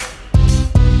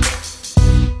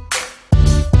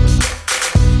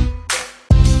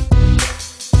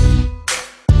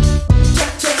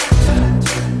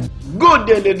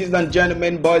Good day, ladies and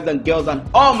gentlemen, boys and girls, and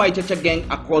all my Chacha gang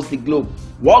across the globe.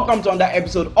 Welcome to another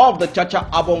episode of the Chacha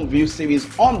Album Review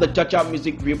Series on the Chacha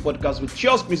Music Review Podcast with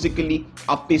yours musically,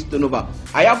 Hafiz Tonova.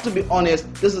 I have to be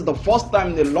honest, this is the first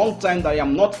time in a long time that I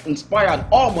am not inspired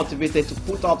or motivated to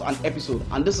put out an episode,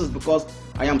 and this is because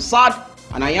I am sad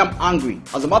and I am angry.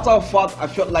 As a matter of fact, I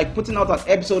felt like putting out an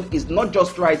episode is not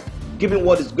just right given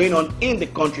what is going on in the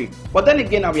country. But then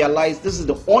again, I realized this is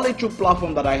the only true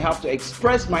platform that I have to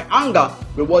express my anger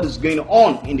with what is going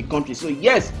on in the country. So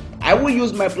yes, I will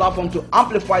use my platform to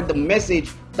amplify the message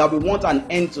that we want an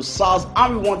end to SARS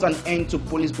and we want an end to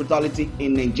police brutality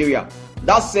in Nigeria.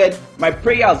 That said, my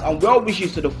prayers and well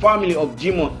wishes to the family of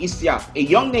Jimoh Isia, a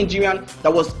young Nigerian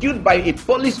that was killed by a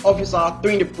police officer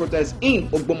during the protest in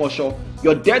Ogbomosho.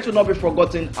 Your death will not be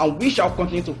forgotten, and we shall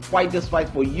continue to fight this fight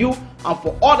for you and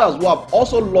for others who have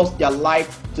also lost their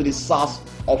life to the SARS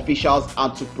officials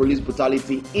and to police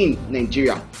brutality in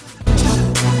Nigeria.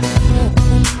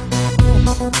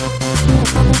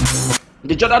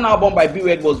 The Jordan album by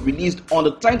B-Red was released on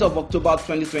the 10th of October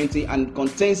 2020 and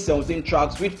contains 17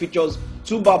 tracks which features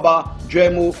Tubaba,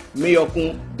 Dremo,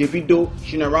 Mayokun, Davido,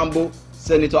 Shina Rambo,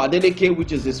 Senator Adeleke,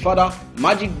 which is his father,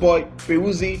 Magic Boy,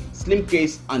 Peruzzi,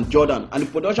 Slimcase, and Jordan. And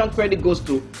the production credit goes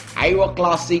to Airo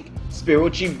Classic,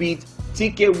 Sperochi Beat,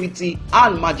 TK Witty,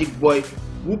 and Magic Boy,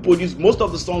 who produced most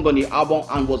of the songs on the album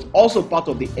and was also part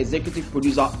of the executive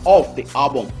producer of the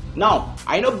album. Now,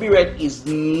 I know B-Red is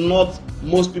not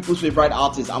most people's favorite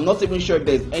artist. I'm not even sure if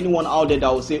there's anyone out there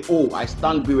that will say, oh, I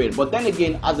stand B-Red. But then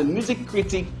again, as a music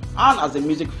critic and as a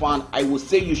music fan, I would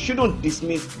say you shouldn't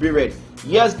dismiss B-Red.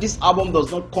 Yes, this album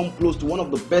does not come close to one of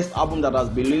the best albums that has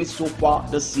been released so far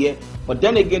this year. But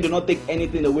then again, do not take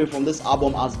anything away from this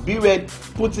album, as B-Red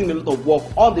puts in a lot of work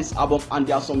on this album, and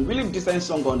there are some really decent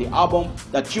songs on the album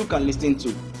that you can listen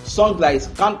to. Songs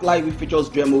like Can't Lie, which features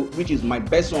Dremo, which is my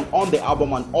best song on the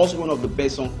album and also one of the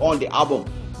best songs on the album.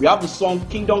 We have the song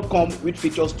Kingdom Come, which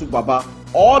features Tubaba.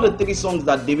 All the three songs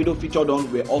that Davido featured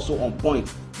on were also on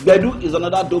point. Bedu is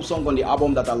another dope song on the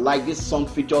album that I like. This song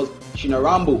features Shina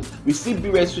Rambo. We see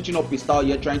B-Red switching up his style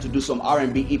here, trying to do some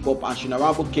R&B, hip-hop, and Shina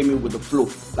Rambo came in with the flow.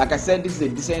 Like I said, this is a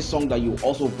decent song that you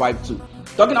also vibe to.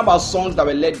 Talking about songs that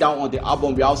were let down on the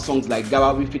album, we have songs like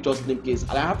Gara, which features Slimcase.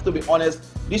 And I have to be honest,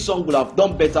 this song would have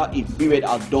done better if B-Red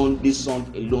had done this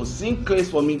song alone.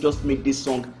 Slimcase for me just made this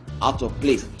song out of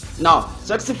place. Now,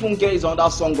 Sexy Funke is another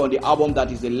song on the album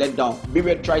that is a letdown.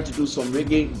 B-Red tried to do some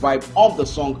reggae vibe of the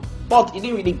song, but it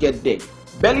didn't really get there.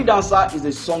 Belly Dancer is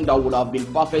a song that would have been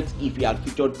perfect if he had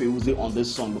featured Peruzzi on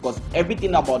this song, because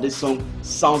everything about this song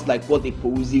sounds like what a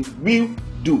Peruzzi will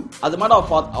do. As a matter of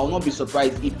fact, I will not be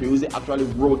surprised if Peruzzi actually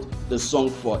wrote the song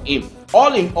for him.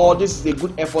 All in all, this is a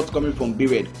good effort coming from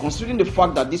B-Red. Considering the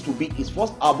fact that this will be his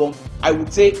first album, I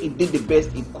would say he did the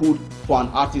best he could for an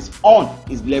artist on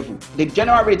his level. The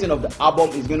general rating of the album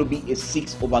is going to be a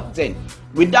 6/10.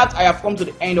 With that, I have come to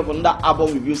the end of another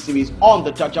album review series on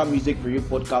the Chacha Music Review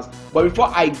Podcast. But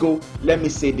before I go, let me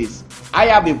say this. I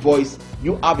have a voice,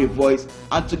 you have a voice,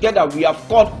 and together we have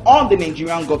called on the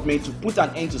Nigerian government to put an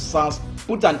end to SARS,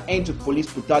 put an end to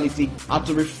police brutality, and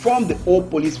to reform the whole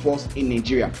police force in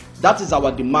Nigeria. That is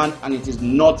our demand, and it is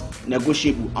not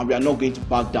negotiable, and we are not going to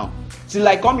back down. Till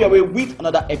I come your way with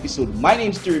another episode, my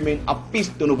name still remains Hafiz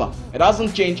Tonova. It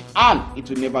hasn't changed, and it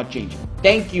will never change.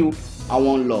 Thank you, and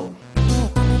one love.